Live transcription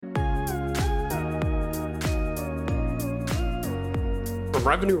From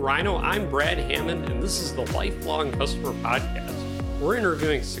Revenue Rhino, I'm Brad Hammond, and this is the Lifelong Customer Podcast. We're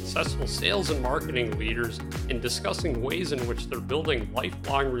interviewing successful sales and marketing leaders and discussing ways in which they're building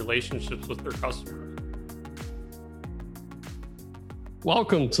lifelong relationships with their customers.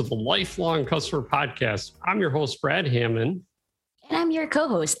 Welcome to the Lifelong Customer Podcast. I'm your host, Brad Hammond. And I'm your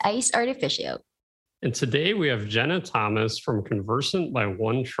co-host, Ice Artificio. And today we have Jenna Thomas from Convercent by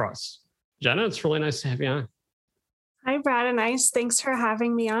OneTrust. Jenna, it's really nice to have you on. Hi, Brad and Ice. Thanks for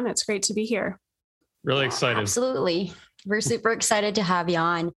having me on. It's great to be here. Really excited. Absolutely. We're super excited to have you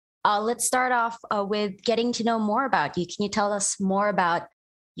on. Let's start off with getting to know more about you. Can you tell us more about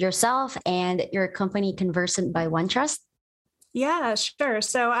yourself and your company, Convercent by OneTrust? Yeah, sure.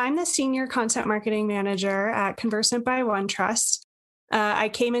 So I'm the Senior Content Marketing Manager at Convercent by OneTrust. I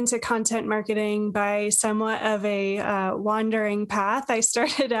came into content marketing by somewhat of a wandering path. I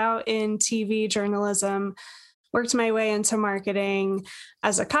started out in TV journalism, worked my way into marketing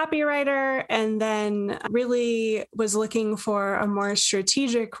as a copywriter, and then really was looking for a more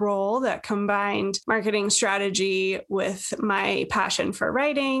strategic role that combined marketing strategy with my passion for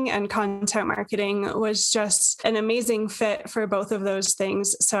writing, and content marketing was just an amazing fit for both of those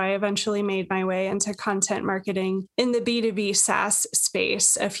things. So I eventually made my way into content marketing in the B2B SaaS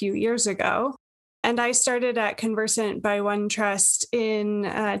space a few years ago. And I started at Convercent by OneTrust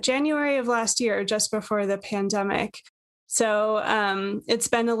in January of last year, just before the pandemic. So it's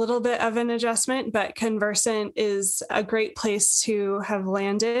been a little bit of an adjustment, but Convercent is a great place to have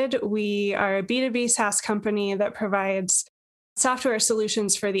landed. We are a B2B SaaS company that provides software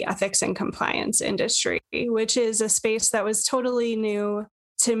solutions for the ethics and compliance industry, which is a space that was totally new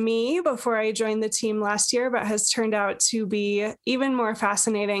to me before I joined the team last year, but has turned out to be even more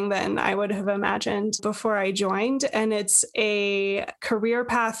fascinating than I would have imagined before I joined. And it's a career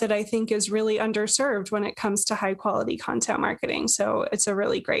path that I think is really underserved when it comes to high quality content marketing. So it's a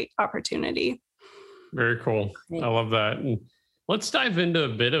really great opportunity. Very cool. I love that. And let's dive into a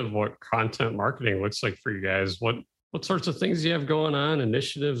bit of what content marketing looks like for you guys. What sorts of things do you have going on,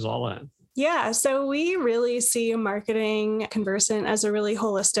 initiatives, all that? Yeah, so we really see marketing Convercent as a really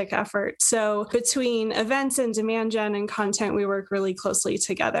holistic effort. So between events and demand gen and content, we work really closely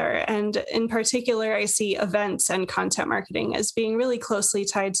together. And in particular, I see events and content marketing as being really closely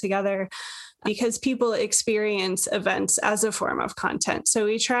tied together because people experience events as a form of content. So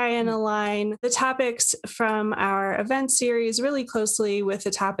we try and align the topics from our event series really closely with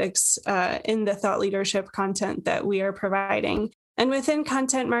the topics in the thought leadership content that we are providing. And within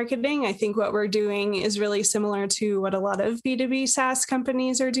content marketing, I think what we're doing is really similar to what a lot of B2B SaaS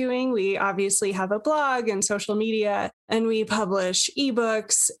companies are doing. We obviously have a blog and social media, and we publish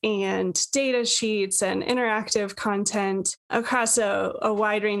ebooks and data sheets and interactive content across a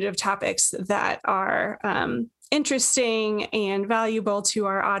wide range of topics that are interesting and valuable to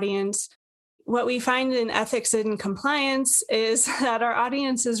our audience. What we find in ethics and compliance is that our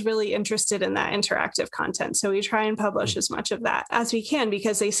audience is really interested in that interactive content. So we try and publish as much of that as we can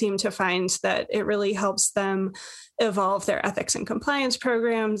because they seem to find that it really helps them evolve their ethics and compliance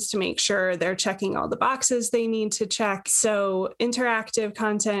programs to make sure they're checking all the boxes they need to check. So interactive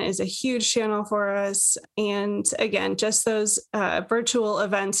content is a huge channel for us. And again, just those virtual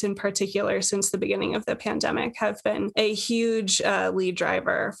events in particular since the beginning of the pandemic have been a huge lead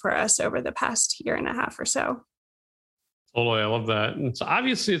driver for us over the past year and a half or so. Totally. I love that. And so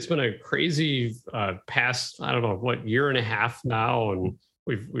obviously it's been a crazy past, year and a half now. And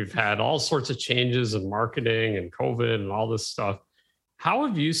we've had all sorts of changes in marketing and COVID and all this stuff. How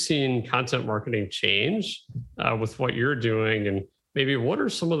have you seen content marketing change with what you're doing? And maybe what are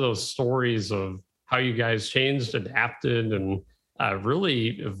some of those stories of how you guys changed, adapted, and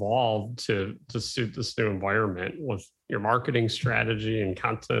really evolved to suit this new environment with your marketing strategy and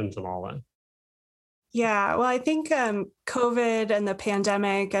content and all that? Yeah, well, I think COVID and the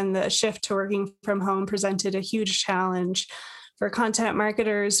pandemic and the shift to working from home presented a huge challenge for content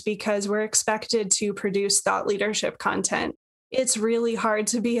marketers because we're expected to produce thought leadership content. It's really hard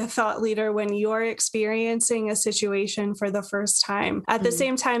to be a thought leader when you're experiencing a situation for the first time at the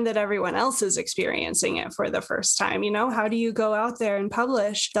same time that everyone else is experiencing it for the first time. You know, how do you go out there and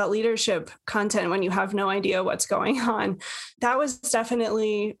publish thought leadership content when you have no idea what's going on? That was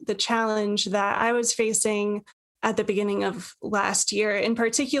definitely the challenge that I was facing at the beginning of last year, in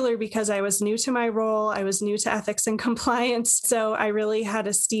particular, because I was new to my role. I was new to ethics and compliance. So I really had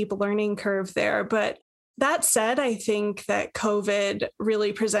a steep learning curve there. But That said, I think that COVID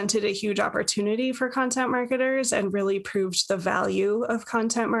really presented a huge opportunity for content marketers and really proved the value of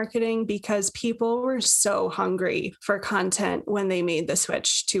content marketing because people were so hungry for content when they made the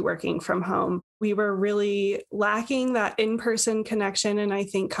switch to working from home. We were really lacking that in-person connection. And I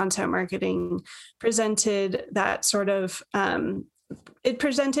think content marketing presented that sort of, it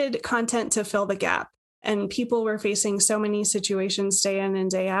presented content to fill the gap. And people were facing so many situations day in and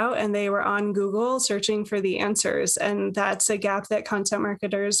day out, and they were on Google searching for the answers. And that's a gap that content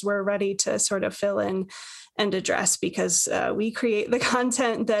marketers were ready to sort of fill in and address because we create the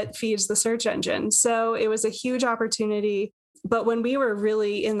content that feeds the search engine. So it was a huge opportunity. But when we were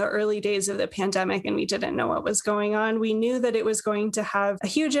really in the early days of the pandemic and we didn't know what was going on, we knew that it was going to have a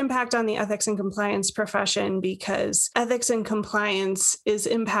huge impact on the ethics and compliance profession because ethics and compliance is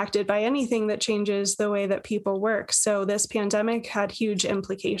impacted by anything that changes the way that people work. So this pandemic had huge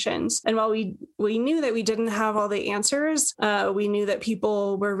implications. And while we knew that we didn't have all the answers, we knew that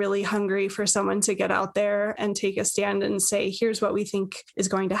people were really hungry for someone to get out there and take a stand and say, here's what we think is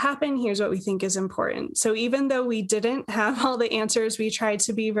going to happen. Here's what we think is important. So even though we didn't have all the answers, we tried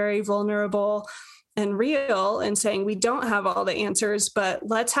to be very vulnerable and real and saying, we don't have all the answers, but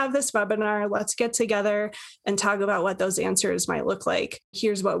let's have this webinar. Let's get together and talk about what those answers might look like.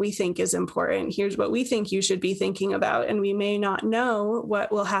 Here's what we think is important. Here's what we think you should be thinking about. And we may not know what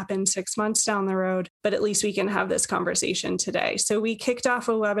will happen 6 months down the road, but at least we can have this conversation today. So we kicked off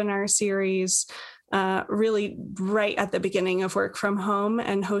a webinar series really right at the beginning of work from home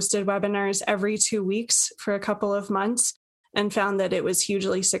and hosted webinars every 2 weeks for a couple of months and found that it was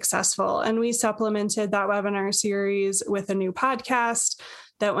hugely successful. And we supplemented that webinar series with a new podcast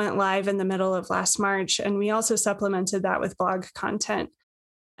that went live in the middle of last March. And we also supplemented that with blog content.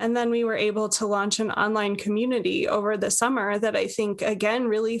 And then we were able to launch an online community over the summer that I think, again,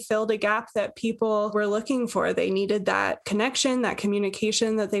 really filled a gap that people were looking for. They needed that connection, that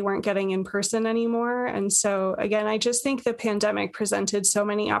communication that they weren't getting in person anymore. And so, again, I just think the pandemic presented so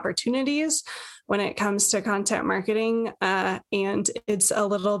many opportunities when it comes to content marketing. And it's a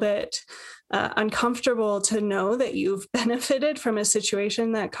little bit uncomfortable to know that you've benefited from a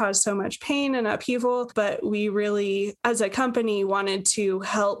situation that caused so much pain and upheaval. But we really, as a company, wanted to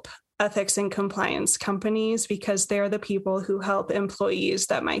help ethics and compliance companies because they're the people who help employees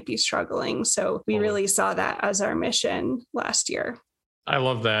that might be struggling. So we really saw that as our mission last year. I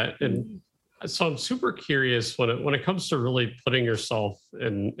love that. And so I'm super curious when it comes to really putting yourself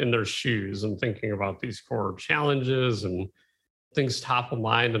in their shoes and thinking about these core challenges and things top of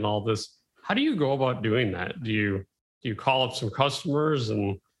mind and all this. How do you go about doing that? Do you call up some customers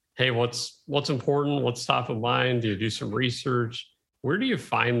and, hey, what's important? What's top of mind? Do you do some research? Where do you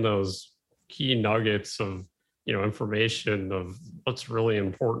find those key nuggets of, information of what's really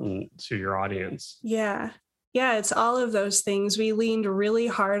important to your audience? Yeah, it's all of those things. We leaned really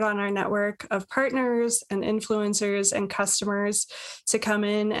hard on our network of partners and influencers and customers to come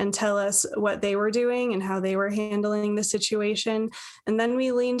in and tell us what they were doing and how they were handling the situation. And then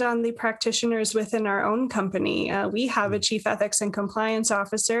we leaned on the practitioners within our own company. We have a chief ethics and compliance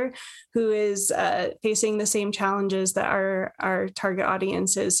officer who is facing the same challenges that our target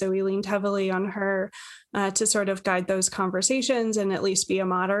audience is. So we leaned heavily on her to sort of guide those conversations and at least be a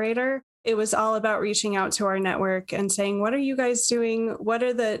moderator. It was all about reaching out to our network and saying, what are you guys doing? What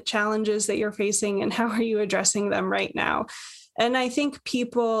are the challenges that you're facing and how are you addressing them right now? And I think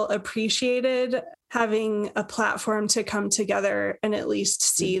people appreciated having a platform to come together and at least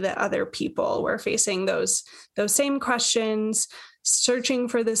see that other people were facing those same questions, searching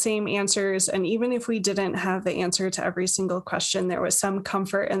for the same answers. And even if we didn't have the answer to every single question, there was some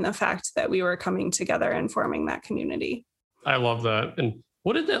comfort in the fact that we were coming together and forming that community. I love that. And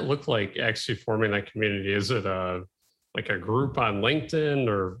what did that look like actually forming that community? Is it like a group on LinkedIn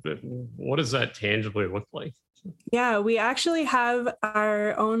or what does that tangibly look like? Yeah, we actually have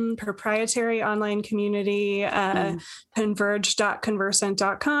our own proprietary online community,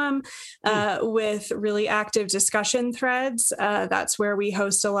 converge.convercent.com, with really active discussion threads. That's where we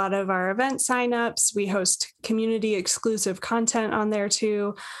host a lot of our event signups. We host community exclusive content on there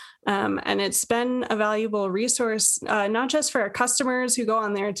too. And it's been a valuable resource, not just for our customers who go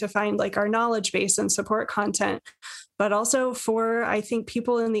on there to find like our knowledge base and support content, but also for, I think,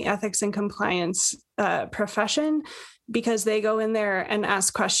 people in the ethics and compliance profession, because they go in there and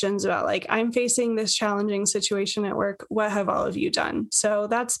ask questions about like, I'm facing this challenging situation at work. What have all of you done? So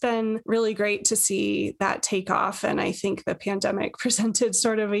that's been really great to see that take off. And I think the pandemic presented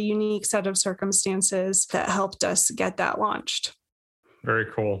sort of a unique set of circumstances that helped us get that launched. Very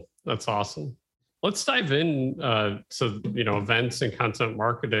cool. That's awesome. Let's dive in to events and content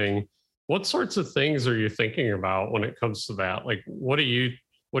marketing. What sorts of things are you thinking about when it comes to that? Like, what do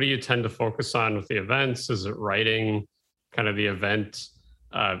you tend to focus on with the events? Is it writing kind of the event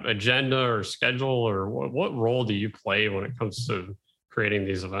agenda or schedule, or what role do you play when it comes to creating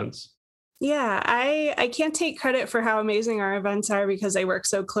these events? Yeah, I can't take credit for how amazing our events are because I work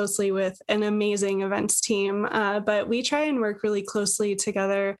so closely with an amazing events team. But we try and work really closely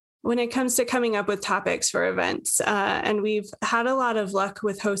together when it comes to coming up with topics for events. And we've had a lot of luck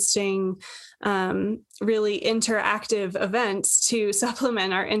with hosting really interactive events to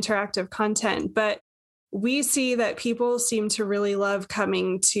supplement our interactive content. But we see that people seem to really love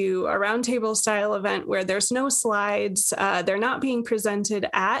coming to a roundtable style event where there's no slides. They're not being presented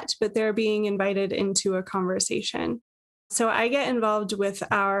at, but they're being invited into a conversation. So I get involved with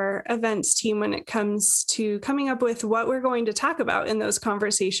our events team when it comes to coming up with what we're going to talk about in those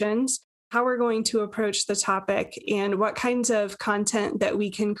conversations, how we're going to approach the topic, and what kinds of content that we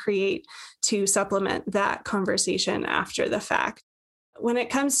can create to supplement that conversation after the fact. When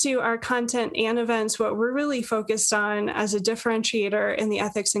it comes to our content and events, what we're really focused on as a differentiator in the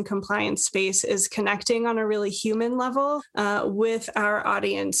ethics and compliance space is connecting on a really human level with our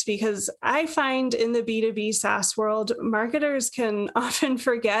audience. Because I find in the B2B SaaS world, marketers can often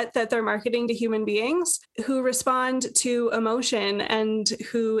forget that they're marketing to human beings who respond to emotion and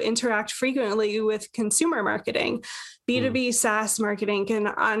who interact frequently with consumer marketing. B2B SaaS marketing can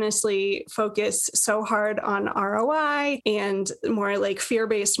honestly focus so hard on ROI and more like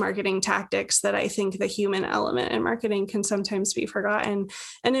fear-based marketing tactics that I think the human element in marketing can sometimes be forgotten.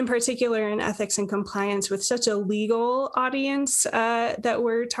 And in particular, in ethics and compliance, with such a legal audience that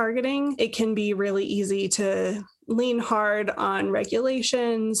we're targeting, it can be really easy to lean hard on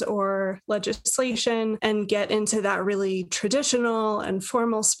regulations or legislation and get into that really traditional and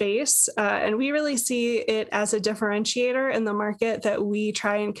formal space. And we really see it as a differentiator in the market that we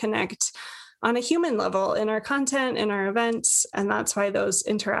try and connect on a human level in our content, in our events. And that's why those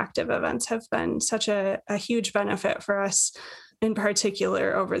interactive events have been such a huge benefit for us, in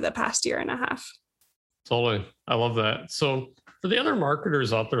particular, over the past year and a half. Totally. I love that. So for the other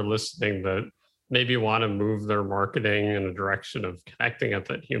marketers out there listening that maybe want to move their marketing in a direction of connecting at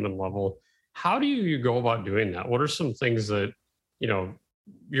that human level, how do you go about doing that? What are some things that,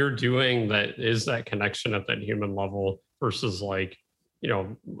 you're doing that is that connection at that human level versus like,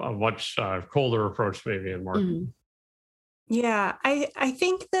 a much colder approach maybe in marketing? Mm-hmm. Yeah, I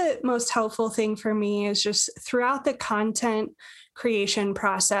think the most helpful thing for me is just throughout the content creation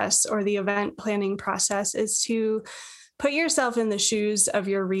process or the event planning process is to put yourself in the shoes of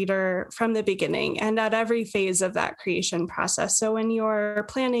your reader from the beginning and at every phase of that creation process. So when you're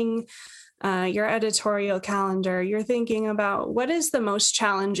planning your editorial calendar, you're thinking about what is the most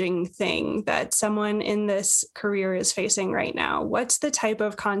challenging thing that someone in this career is facing right now? What's the type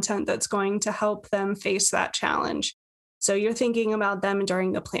of content that's going to help them face that challenge? So you're thinking about them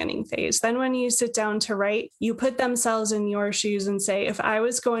during the planning phase. Then when you sit down to write, you put themselves in your shoes and say, if I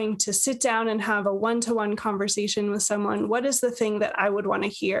was going to sit down and have a one-to-one conversation with someone, what is the thing that I would want to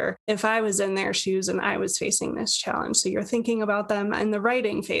hear if I was in their shoes and I was facing this challenge? So you're thinking about them in the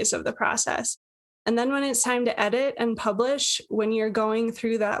writing phase of the process. And then when it's time to edit and publish, when you're going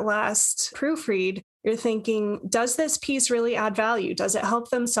through that last proofread, you're thinking, does this piece really add value? Does it help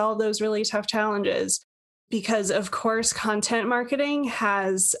them solve those really tough challenges? Because, of course, content marketing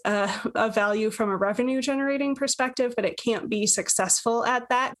has a value from a revenue generating perspective, but it can't be successful at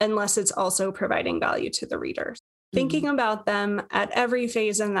that unless it's also providing value to the readers. Mm-hmm. Thinking about them at every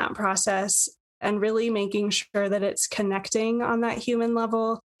phase in that process and really making sure that it's connecting on that human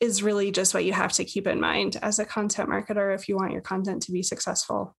level is really just what you have to keep in mind as a content marketer if you want your content to be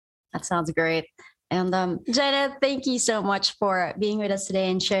successful. That sounds great. And Jenna, thank you so much for being with us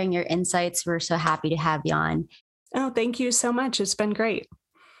today and sharing your insights. We're so happy to have you on. Oh, thank you so much. It's been great.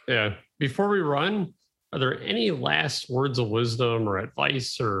 Yeah. Before we run, are there any last words of wisdom or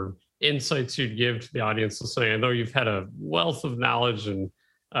advice or insights you'd give to the audience listening? I know you've had a wealth of knowledge and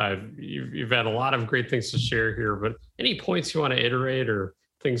you've had a lot of great things to share here, but any points you want to iterate or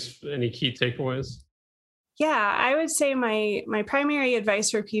things, any key takeaways? Yeah, I would say my primary advice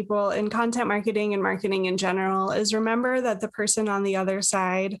for people in content marketing and marketing in general is remember that the person on the other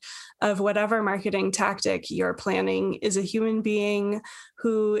side of whatever marketing tactic you're planning is a human being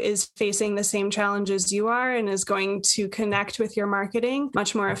who is facing the same challenges you are and is going to connect with your marketing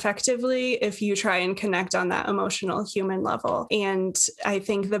much more effectively if you try and connect on that emotional human level. And I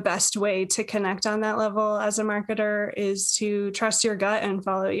think the best way to connect on that level as a marketer is to trust your gut and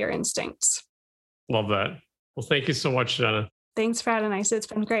follow your instincts. Love that. Well, thank you so much, Jenna. Thanks for having us. It's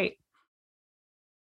been great.